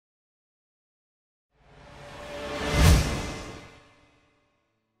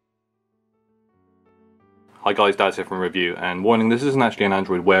Hi guys, Daz here from Review, and warning, this isn't actually an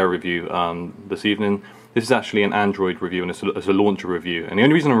Android Wear review this evening. This is actually an Android review, and it's a launcher review. And the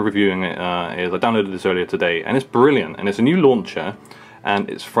only reason I'm reviewing it is I downloaded this earlier today, and it's brilliant. And it's a new launcher, and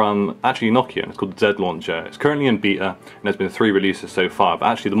it's from actually Nokia, and it's called the Z Launcher. It's currently in beta, and there's been 3 releases so far. But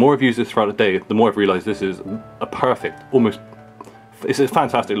actually, the more I've used this throughout the day, the more I've realised this is a perfect, it's a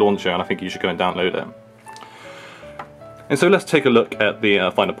fantastic launcher, and I think you should go and download it. And so let's take a look at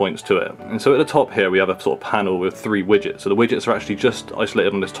the finer points to it. And so at the top here we have a sort of panel with 3 widgets. So the widgets are actually just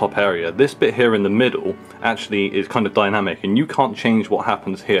isolated on this top area. This bit here in the middle actually is kind of dynamic, and you can't change what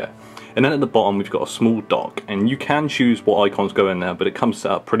happens here. And then at the bottom we've got a small dock, and you can choose what icons go in there, but it comes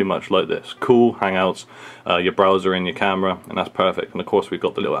set up pretty much like this. Cool, Hangouts, your browser and your camera, and that's perfect. And of course we've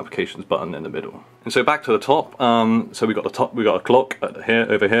got the little applications button in the middle. And so back to the top, so we got a clock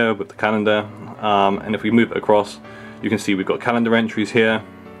over here with the calendar, and if we move it across, you can see we've got calendar entries here,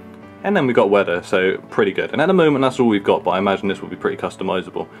 and then we've got weather, so pretty good. And at the moment that's all we've got, but I imagine this will be pretty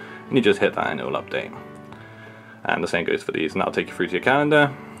customizable. And you just hit that and it will update. And the same goes for these, and that'll take you through to your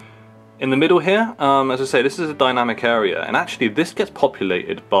calendar. In the middle here, as I say, this is a dynamic area, and actually this gets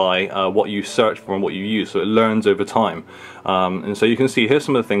populated by what you search for and what you use, so it learns over time. And so you can see here's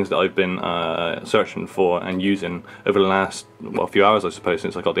some of the things that I've been searching for and using over the last, well, few hours I suppose,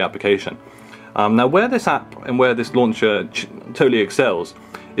 since I got the application. Now where this app and where this launcher totally excels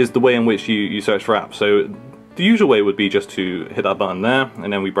is the way in which you search for apps. So the usual way would be just to hit that button there,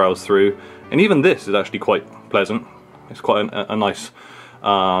 and then we browse through, and even this is actually quite pleasant. It's quite a nice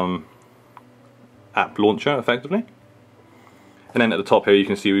app launcher effectively. And then at the top here you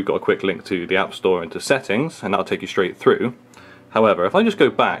can see we've got a quick link to the App Store and to settings, and that'll take you straight through. However, if I just go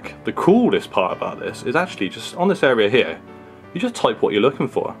back, the coolest part about this is actually just on this area here, you just type what you're looking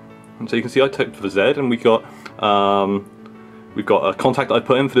for. And so you can see I typed for Z, and we've got a contact that I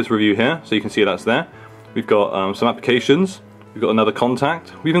put in for this review here, so you can see that's there. We've got some applications, we've got another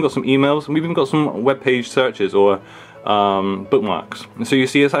contact, we've even got some emails, and we've even got some web page searches or bookmarks. And so you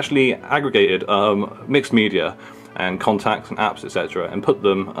see it's actually aggregated mixed media and contacts and apps, etc., and put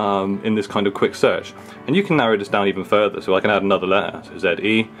them in this kind of quick search. And you can narrow this down even further, so I can add another letter, so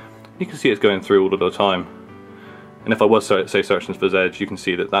ZE. You can see it's going through all of the time. And if I was, say, searching for Z, you can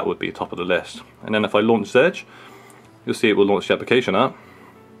see that that would be top of the list. And then if I launch Z, you'll see it will launch the application up.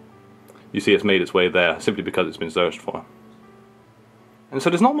 You see it's made its way there, simply because it's been searched for. And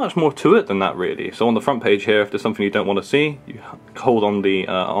so there's not much more to it than that, really. So on the front page here, if there's something you don't want to see, you hold on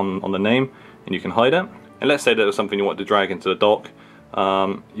the name, and you can hide it. And let's say there's something you want to drag into the dock,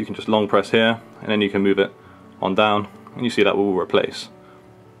 you can just long press here, and then you can move it on down, and you see that will replace.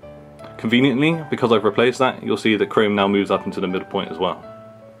 Conveniently, because I've replaced that, you'll see that Chrome now moves up into the middle point as well.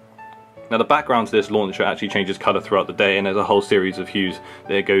 Now the background to this launcher actually changes colour throughout the day, and there's a whole series of hues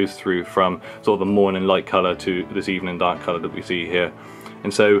that it goes through, from sort of the morning light colour to this evening dark colour that we see here.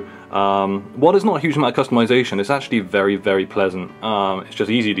 And so, while there's not a huge amount of customization, it's actually very, very pleasant. It's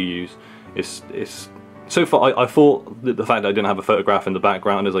just easy to use. So far, I thought that the fact that I didn't have a photograph in the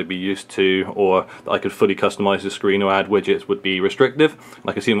background as I'd be used to, or that I could fully customize the screen or add widgets, would be restrictive.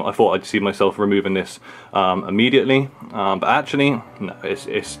 I thought I'd see myself removing this immediately, but actually, no,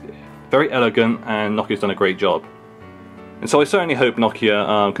 it's very elegant, and Nokia's done a great job. And so I certainly hope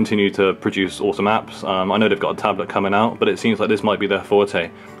Nokia continue to produce awesome apps. I know they've got a tablet coming out, but it seems like this might be their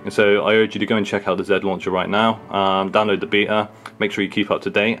forte. And so I urge you to go and check out the Z Launcher right now, download the beta, make sure you keep up to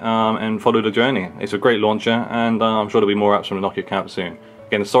date, and follow the journey. It's a great launcher, and I'm sure there'll be more apps from the Nokia camp soon.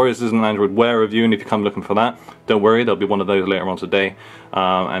 Again, sorry this isn't an Android Wear review, and if you come looking for that, don't worry, there'll be one of those later on today,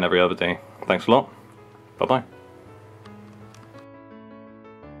 and every other day. Thanks a lot. Bye bye.